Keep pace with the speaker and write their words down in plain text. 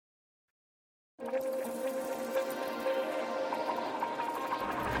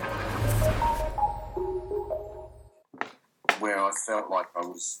Where I felt like I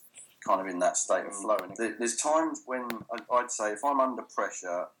was kind of in that state of flow. And there's times when I'd say if I'm under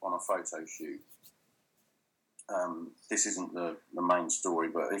pressure on a photo shoot, this isn't the main story,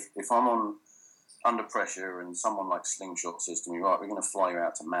 but if I'm under pressure and someone like Slingshot says to me, right, we're going to fly you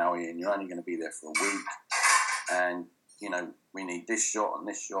out to Maui and you're only going to be there for a week, and we need this shot and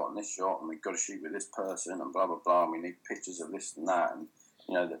this shot and this shot, and we've got to shoot with this person and blah blah blah, and we need pictures of this and that, and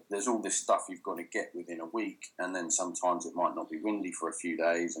there's all this stuff you've got to get within a week, and then sometimes it might not be windy for a few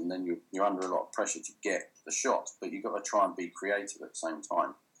days, and then you're under a lot of pressure to get the shot, but you've got to try and be creative at the same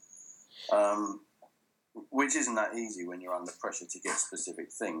time, which isn't that easy when you're under pressure to get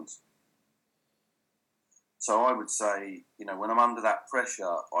specific things. So I would say, when I'm under that pressure,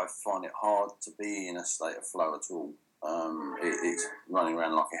 I find it hard to be in a state of flow at all. It's running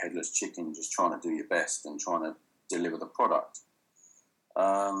around like a headless chicken, just trying to do your best and trying to deliver the product.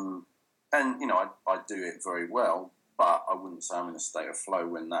 And I do it very well, but I wouldn't say I'm in a state of flow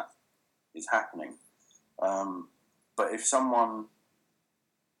when that is happening. But if someone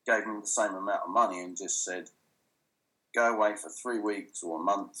gave me the same amount of money and just said, go away for 3 weeks or a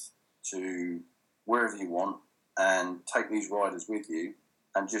month to wherever you want and take these riders with you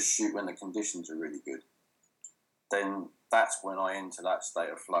and just shoot when the conditions are really good, then that's when I enter that state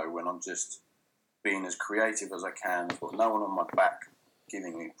of flow, when I'm just being as creative as I can, got no one on my back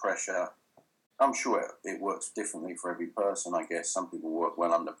giving me pressure. I'm sure it works differently for every person, I guess. Some people work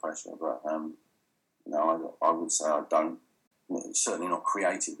well under pressure, but I would say I don't. Certainly not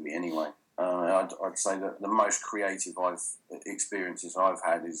creatively anyway. I'd say that the most creative experiences I've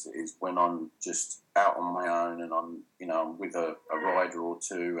had is when I'm just out on my own and I'm with a rider or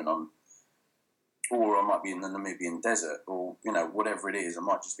two, or I might be in the Namibian desert, or whatever it is. I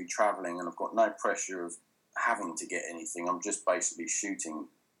might just be travelling and I've got no pressure of having to get anything. I'm just basically shooting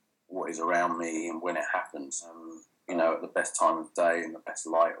what is around me and when it happens, at the best time of day and the best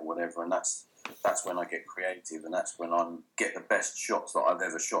light or whatever, and that's when I get creative, and that's when I get the best shots that I've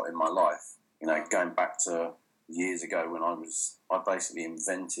ever shot in my life. Going back to years ago when I basically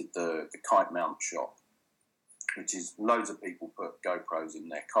invented the kite mount shot, which is loads of people put GoPros in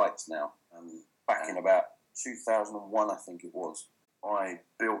their kites now. Back in about 2001, I think it was, I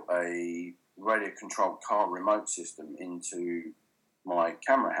built a radio-controlled car remote system into my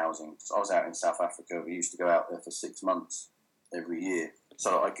camera housing. So I was out in South Africa. We used to go out there for 6 months every year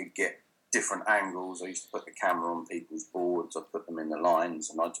so that I could get different angles. I used to put the camera on people's boards. I'd put them in the lines,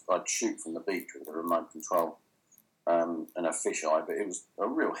 and I'd shoot from the beach with a remote control and a fisheye. But it was a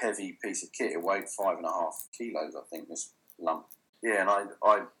real heavy piece of kit. It weighed 5.5 kilos, I think, this lump. Yeah, and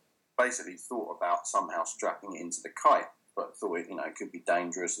I basically thought about somehow strapping it into the kite, but thought it could be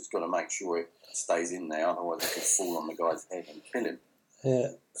dangerous. It's got to make sure it stays in there, otherwise it could fall on the guy's head and kill him. Yeah.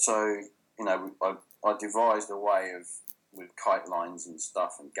 So I devised a way with kite lines and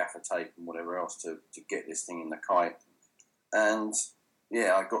stuff and gaffer tape and whatever else to get this thing in the kite. And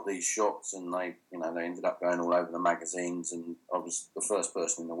yeah, I got these shots, and they ended up going all over the magazines, and I was the first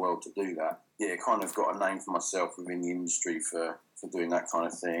person in the world to do that. Yeah, kind of got a name for myself within the industry for doing that kind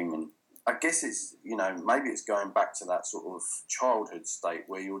of thing. And I guess it's, maybe it's going back to that sort of childhood state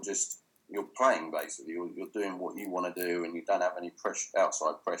where you're playing, basically. You're doing what you want to do, and you don't have any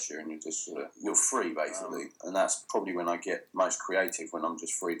outside pressure, and you're free, basically. And that's probably when I get most creative, when I'm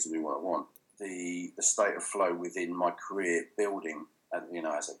just free to do what I want. The state of flow within my career building,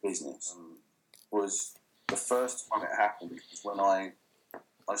 as a business, was the first time it happened was when I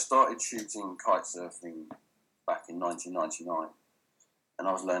started shooting kite surfing back in 1999, and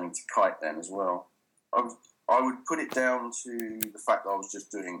I was learning to kite then as well. I would put it down to the fact that I was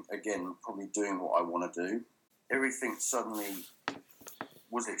just probably doing what I want to do. Everything suddenly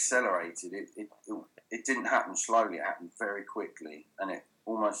was accelerated. It didn't happen slowly. It happened very quickly, and it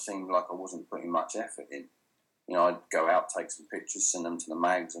almost seemed like I wasn't putting much effort in. I'd go out, take some pictures, send them to the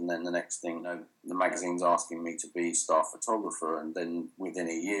mags, and then the next thing, the magazine's asking me to be staff photographer, and then within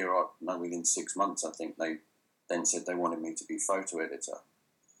a year, within 6 months, I think they then said they wanted me to be photo editor.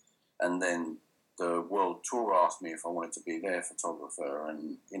 And then the World Tour asked me if I wanted to be their photographer,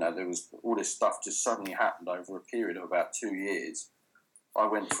 and there was all this stuff just suddenly happened over a period of about 2 years. I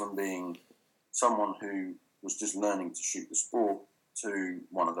went from being someone who was just learning to shoot the sport to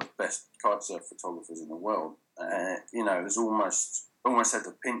one of the best kitesurf photographers in the world. It was almost had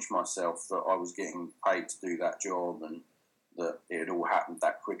to pinch myself that I was getting paid to do that job, and that it had all happened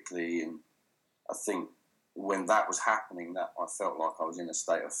that quickly. And I think when that was happening, that I felt like I was in a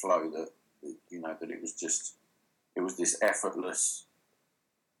state of flow, that that it was this effortless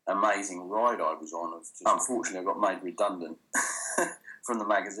amazing ride I was on. Unfortunately, I got made redundant from the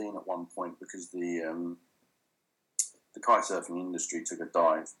magazine at one point because the kite surfing industry took a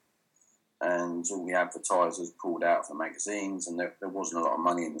dive, and all the advertisers pulled out of the magazines, and there wasn't a lot of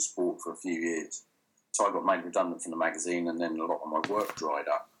money in the sport for a few years. So I got made redundant from the magazine, and then a lot of my work dried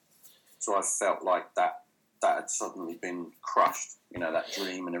up. So I felt like that had suddenly been crushed. That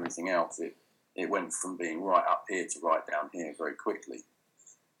dream and everything else. It went from being right up here to right down here very quickly,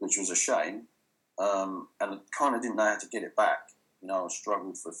 which was a shame. And I kind of didn't know how to get it back. I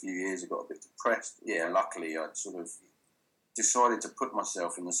struggled for a few years. I got a bit depressed. Yeah, luckily I'd sort of decided to put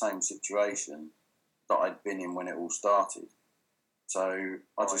myself in the same situation that I'd been in when it all started. So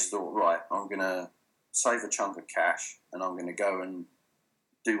I just thought, right, I'm going to save a chunk of cash and I'm going to go and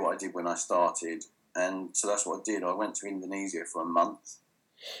do what I did when I started. And so that's what I did. I went to Indonesia for a month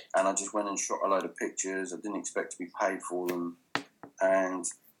and I just went and shot a load of pictures. I didn't expect to be paid for them. And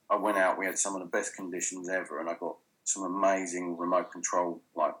I went out, we had some of the best conditions ever, and I got some amazing remote control,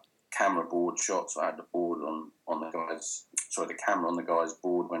 like camera board shots. I had the board the camera on the guy's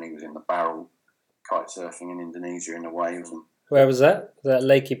board when he was in the barrel kite surfing in Indonesia in the waves. And where was that? Was that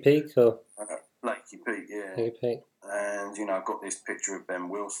Lakey Peak or? Lakey Peak, yeah. Lakey Peak. And I got this picture of Ben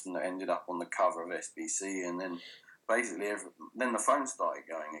Wilson that ended up on the cover of SBC, and then basically then the phone started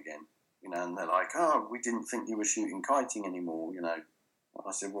going again. And they're like, "Oh, we didn't think you were shooting kiting anymore."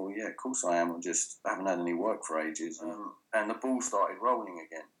 I said, "Well, yeah, of course I am. I haven't had any work for ages." And the ball started rolling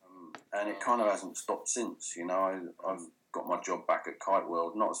again, and it kind of hasn't stopped since. I've got my job back at Kite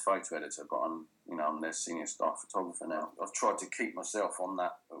World, not as photo editor, but I'm their senior staff photographer now. I've tried to keep myself on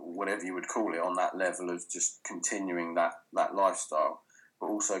that, whatever you would call it, on that level of just continuing that lifestyle, but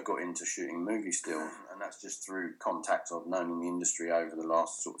also got into shooting movie stills, and that's just through contacts I've known in the industry over the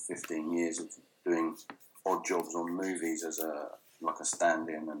last sort of 15 years of doing odd jobs on movies as a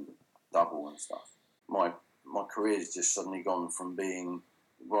stand-in and double and stuff. My career's just suddenly gone from being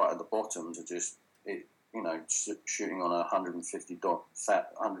right at the bottom to just shooting on a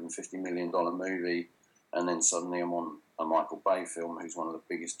 $150 million movie, and then suddenly I'm on a Michael Bay film, who's one of the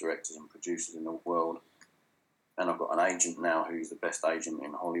biggest directors and producers in the world, and I've got an agent now who's the best agent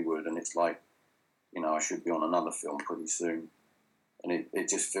in Hollywood, and it's like, I should be on another film pretty soon. And it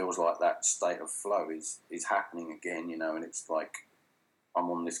just feels like that state of flow is happening again, and it's like I'm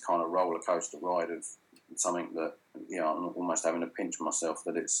on this kind of roller coaster ride of something that, I'm almost having to pinch myself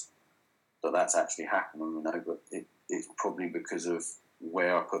that that's actually happening, but it's probably because of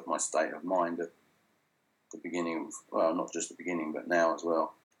where I put my state of mind at the beginning of, well, not just the beginning, but now as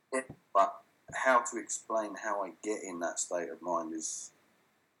well. But how to explain how I get in that state of mind is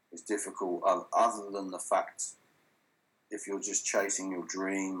difficult, other than the fact, if you're just chasing your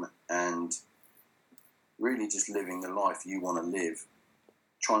dream and really just living the life you want to live,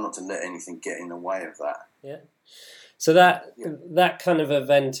 try not to let anything get in the way of that. Yeah. So that kind of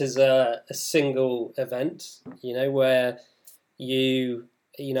event is a single event, where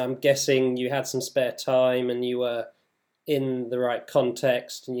I'm guessing you had some spare time and you were in the right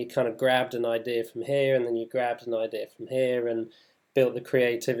context and you kind of grabbed an idea from here and then you grabbed an idea from here and built the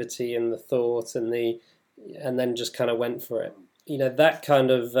creativity and the thought and then just kind of went for it. That kind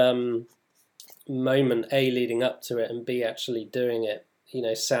of moment, A, leading up to it, and B, actually doing it,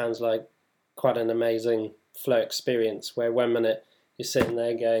 sounds like quite an amazing flow experience, where one minute you're sitting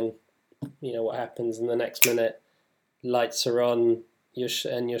there going, what happens, and the next minute lights are on, you're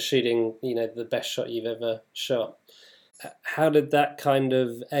shooting, the best shot you've ever shot. How did that kind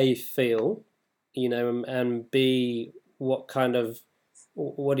of A, feel, and B, what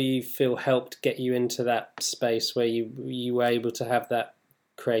do you feel helped get you into that space where you were able to have that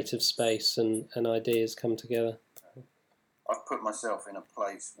creative space and ideas come together? I've put myself in a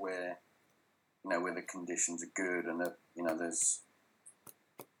place where, where the conditions are good and that,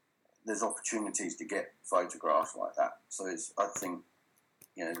 there's opportunities to get photographs like that. So I think,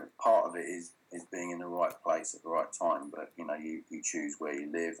 part of it is being in the right place at the right time, but, you choose where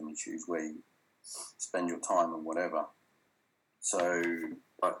you live and you choose where you spend your time and whatever. So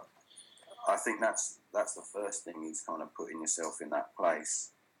I think that's the first thing, is kind of putting yourself in that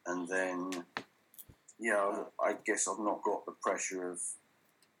place. And then, I guess I've not got the pressure of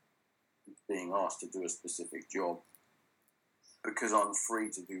being asked to do a specific job, because I'm free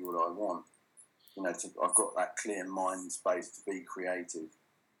to do what I want. I've got that clear mind space to be creative.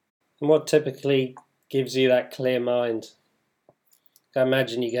 And what typically gives you that clear mind? I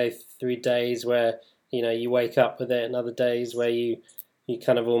imagine you go through days where, you wake up with it, and other days where you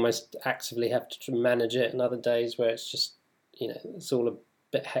kind of almost actively have to manage it, and other days where it's just, it's all a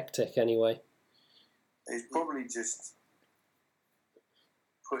bit hectic anyway. It's probably just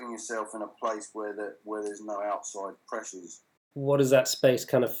putting yourself in a place where there's no outside pressures. What does that space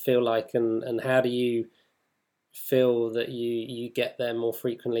kind of feel like, and how do you feel that you get there more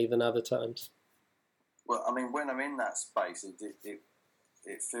frequently than other times? Well, I mean, when I'm in that space,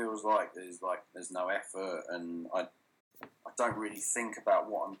 it feels like there's no effort, and I don't really think about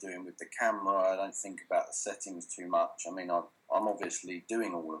what I'm doing with the camera. I don't think about the settings too much. I mean, I'm obviously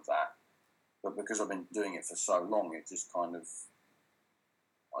doing all of that, but because I've been doing it for so long, it just kind of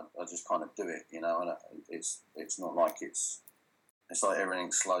I just kind of do it, you know. And it's not like it's like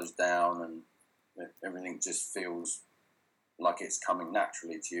everything slows down and everything just feels like it's coming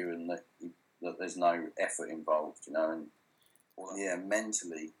naturally to you, and that there's no effort involved, you know. And yeah,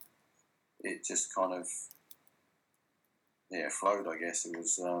 mentally, it just kind of flowed. I guess it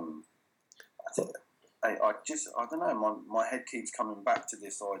was. I don't know. My head keeps coming back to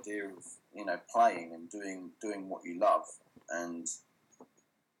this idea of, you know, playing and doing what you love, and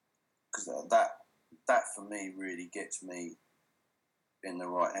because that for me really gets me in the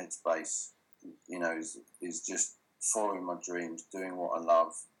right headspace. You know, is just following my dreams, doing what I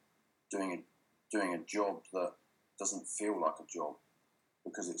love, doing a job that doesn't feel like a job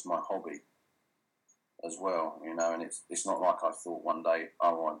because it's my hobby as well, you know. And it's not like I thought one day,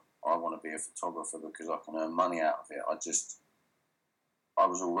 oh, I want to be a photographer because I can earn money out of it. I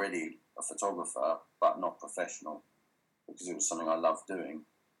was already a photographer, but not professional, because it was something I loved doing,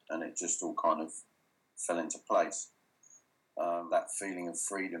 and it just all kind of fell into place. That feeling of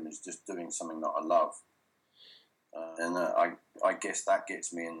freedom is just doing something that I love, and I guess that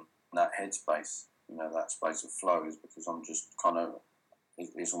gets me in that headspace, you know, that space of flow, is because I'm just kind of,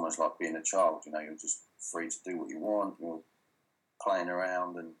 it's almost like being a child, you know. You're just free to do what you want. You're playing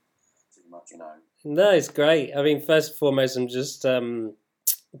around and pretty much, you know. No, it's great. I mean, first and foremost, I'm just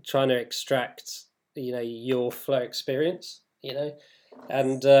trying to extract, you know, your flow experience, you know,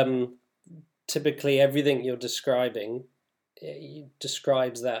 and typically everything you're describing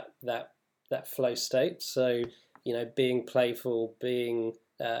describes that flow state. So, you know, being playful, being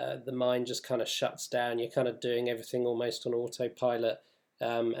the mind just kind of shuts down. You're kind of doing everything almost on autopilot,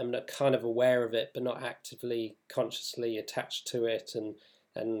 and not kind of aware of it, but not actively, consciously attached to it, and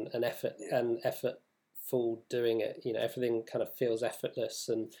effortful doing it. You know, everything kind of feels effortless,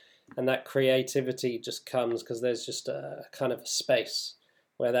 and that creativity just comes because there's just a kind of a space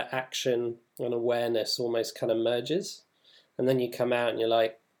where that action and awareness almost kind of merges, and then you come out and you're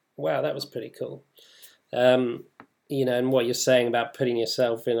like, wow, that was pretty cool. You know, and what you're saying about putting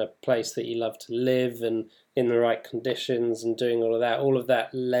yourself in a place that you love to live and in the right conditions and doing all of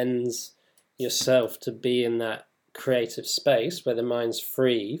that lends yourself to be in that creative space where the mind's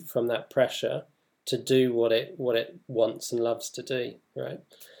free from that pressure to do what it wants and loves to do, right?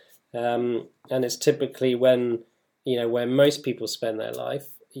 And it's typically when, you know, where most people spend their life,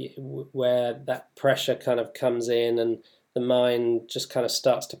 where that pressure kind of comes in and the mind just kind of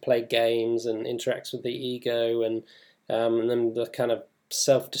starts to play games and interacts with the ego, and then the kind of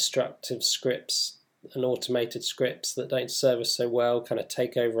self-destructive scripts and automated scripts that don't serve us so well kind of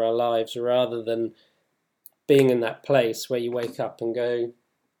take over our lives, rather than being in that place where you wake up and go,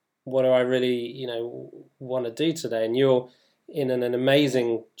 what do I really, you know, want to do today? And you're in an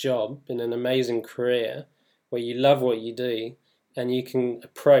amazing job, in an amazing career where you love what you do, and you can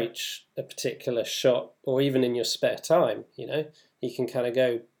approach a particular shot, or even in your spare time, you know, you can kind of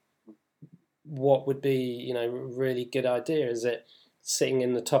go, what would be, you know, a really good idea? Is it sitting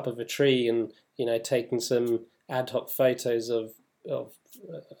in the top of a tree and, you know, taking some ad hoc photos of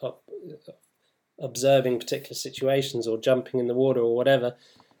observing particular situations, or jumping in the water, or whatever?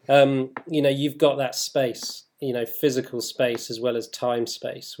 You know, you've got that space, you know, physical space as well as time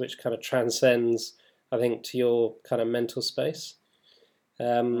space, which kind of transcends, I think, to your kind of mental space.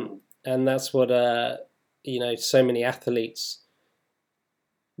 And that's what, you know, so many athletes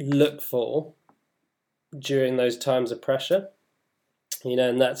look for during those times of pressure, you know.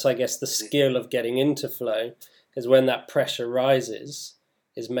 And that's, I guess, the skill of getting into flow, is when that pressure rises,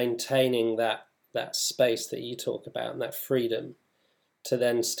 is maintaining that space that you talk about, and that freedom to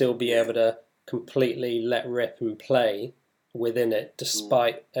then still be able to completely let rip and play within it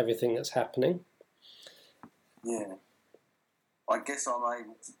despite everything that's happening. Yeah. I guess I'm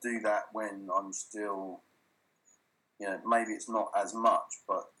able to do that when I'm still, you know, maybe it's not as much,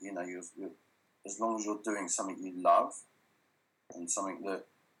 but, you know, you're as long as you're doing something you love, and something that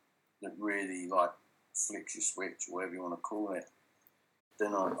really, like, flicks your switch, or whatever you want to call it,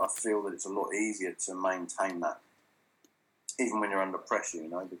 then I feel that it's a lot easier to maintain that, even when you're under pressure, you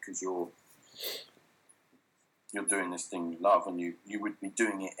know, because you're doing this thing you love, and you would be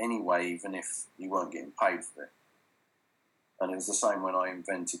doing it anyway, even if you weren't getting paid for it. And it was the same when I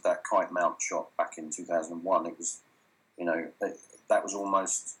invented that kite mount shot back in 2001. It was, that was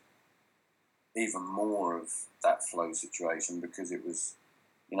almost even more of that flow situation, because it was,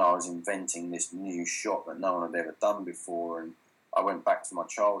 I was inventing this new shot that no one had ever done before. And I went back to my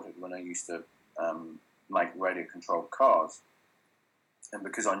childhood when I used to make radio-controlled cars. And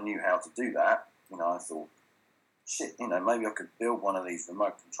because I knew how to do that, I thought, shit, maybe I could build one of these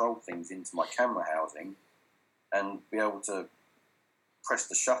remote-controlled things into my camera housing and be able to press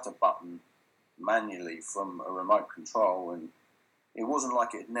the shutter button manually from a remote control. And it wasn't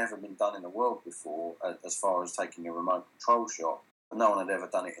like it had never been done in the world before, as far as taking a remote control shot. But no one had ever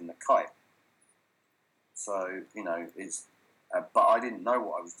done it in the kite. So, but I didn't know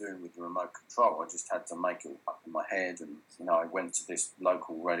what I was doing with the remote control. I just had to make it up in my head. And, I went to this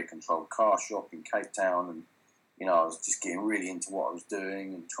local radio-controlled car shop in Cape Town, and, I was just getting really into what I was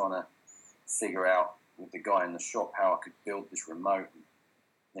doing and trying to figure out with the guy in the shop how I could build this remote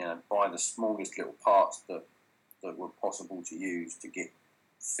and, buy the smallest little parts that were possible to use to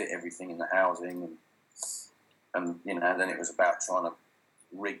fit everything in the housing. And then it was about trying to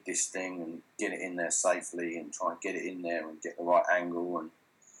rig this thing and get it in there safely and try and get it in there and get the right angle.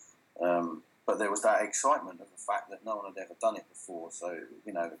 And but there was that excitement of the fact that no one had ever done it before. So,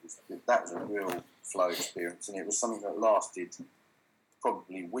 that was a real flow experience. And it was something that lasted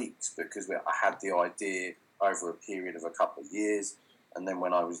probably weeks, because I had the idea over a period of a couple of years. And then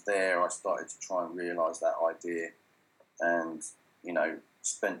when I was there, I started to try and realise that idea, and,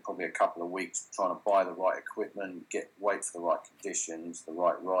 spent probably a couple of weeks trying to buy the right equipment, wait for the right conditions, the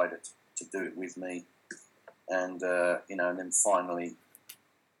right rider to do it with me. And, and then finally,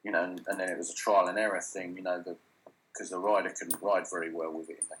 and then it was a trial and error thing, because the rider couldn't ride very well with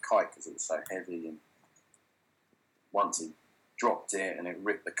it in the kite because it was so heavy. And once he dropped it and it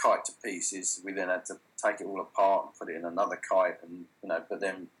ripped the kite to pieces, we then had to take it all apart and put it in another kite. And but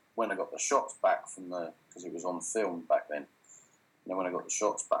then when I got the shots back because it was on film back then, and then when I got the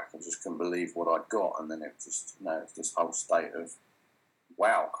shots back, I just couldn't believe what I'd got. And then it was just it's this whole state of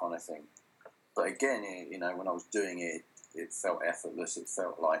wow kind of thing. But again, when I was doing it, it felt effortless. It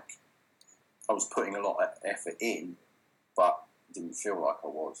felt like I was putting a lot of effort in, but it didn't feel like I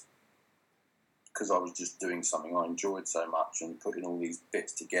was, because I was just doing something I enjoyed so much and putting all these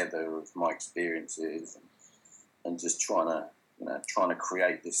bits together of my experiences and just trying to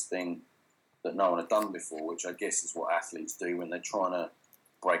create this thing that no one had done before, which I guess is what athletes do when they're trying to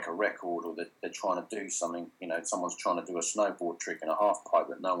break a record, or they're trying to do something. Someone's trying to do a snowboard trick in a half pipe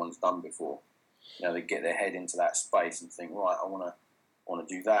that no one's done before. They get their head into that space and think, right, I want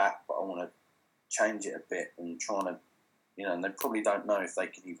to do that, but I want to change it a bit and trying to, and they probably don't know if they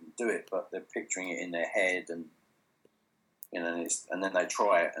can even do it, but they're picturing it in their head, and and then they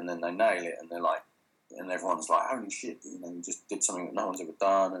try it and then they nail it, and they're like, and everyone's like, holy shit, you just did something that no one's ever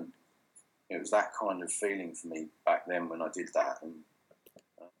done. And it was that kind of feeling for me back then when I did that. And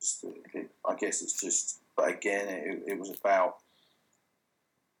I guess it's just, but again, it was about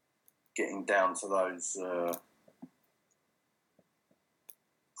getting down to those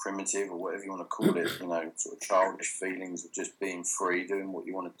primitive, or whatever you want to call it, sort of childish feelings of just being free, doing what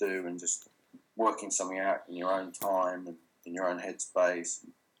you want to do, and just working something out in your own time and in your own headspace.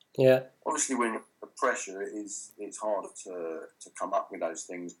 Yeah. Obviously, when you're under pressure, it's harder to come up with those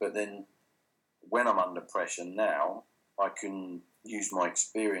things. But then, when I'm under pressure now, I can use my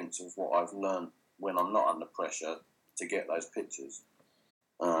experience of what I've learned when I'm not under pressure to get those pictures.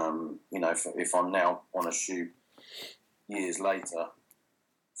 If I'm now on a shoot years later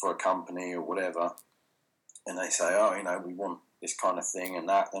for a company or whatever, and they say, oh, we want this kind of thing and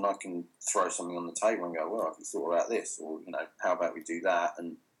that, then I can throw something on the table and go, well, I've thought about this, or, how about we do that?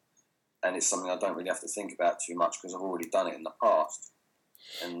 And it's something I don't really have to think about too much because I've already done it in the past.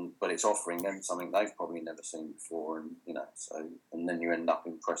 But it's offering them something they've probably never seen before, and and then you end up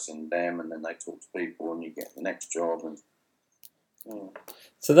impressing them, and then they talk to people, and you get the next job. And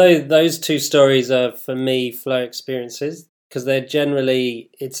so those two stories are, for me, flow experiences, because they're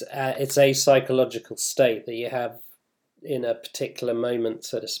generally it's a psychological state that you have in a particular moment,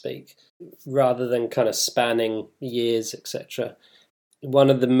 so to speak, rather than kind of spanning years, etc.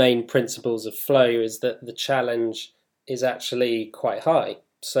 One of the main principles of flow is that the challenge is actually quite high.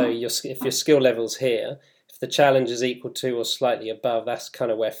 So if your skill level's here, if the challenge is equal to or slightly above, that's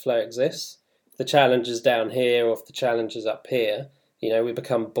kind of where flow exists. If the challenge is down here, or if the challenge is up here, we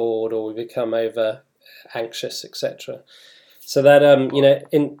become bored or we become over anxious, etc. So that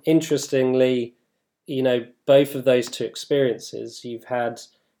interestingly, both of those two experiences you've had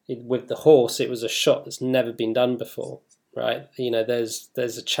with the horse, it was a shot that's never been done before, right? There's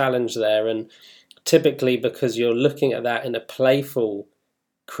a challenge there, and typically because you're looking at that in a playful,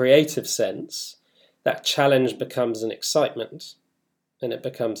 creative sense, that challenge becomes an excitement and it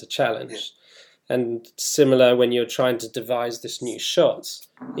becomes a challenge. Yeah. And similar when you're trying to devise this new shot,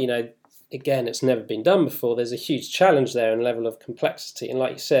 again, it's never been done before. There's a huge challenge there and level of complexity. And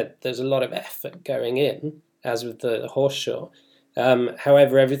like you said, there's a lot of effort going in, as with the horse shot.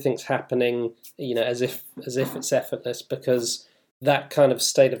 However, everything's happening, as if it's effortless, because that kind of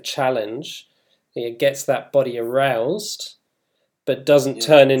state of challenge, it gets that body aroused, but doesn't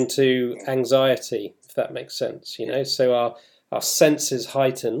turn into anxiety, if that makes sense. So our senses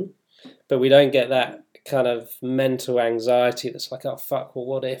heighten, but we don't get that kind of mental anxiety that's like, oh fuck, well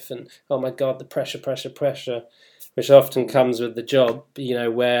what if, and oh my god, the pressure, which often comes with the job,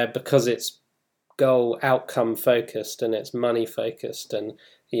 where because it's goal outcome focused and it's money focused, and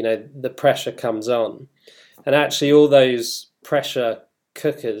the pressure comes on, and actually all those pressure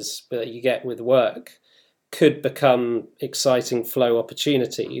cookers that you get with work could become exciting flow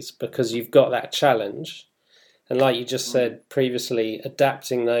opportunities because you've got that challenge. And like you just said previously,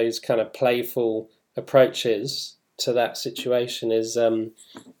 adapting those kind of playful approaches to that situation is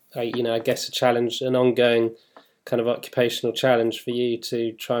I guess a challenge, an ongoing kind of occupational challenge for you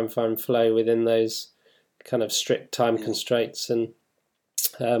to try and find flow within those kind of strict time constraints and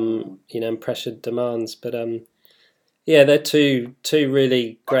and pressured demands. But they're two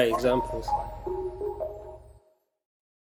really great examples.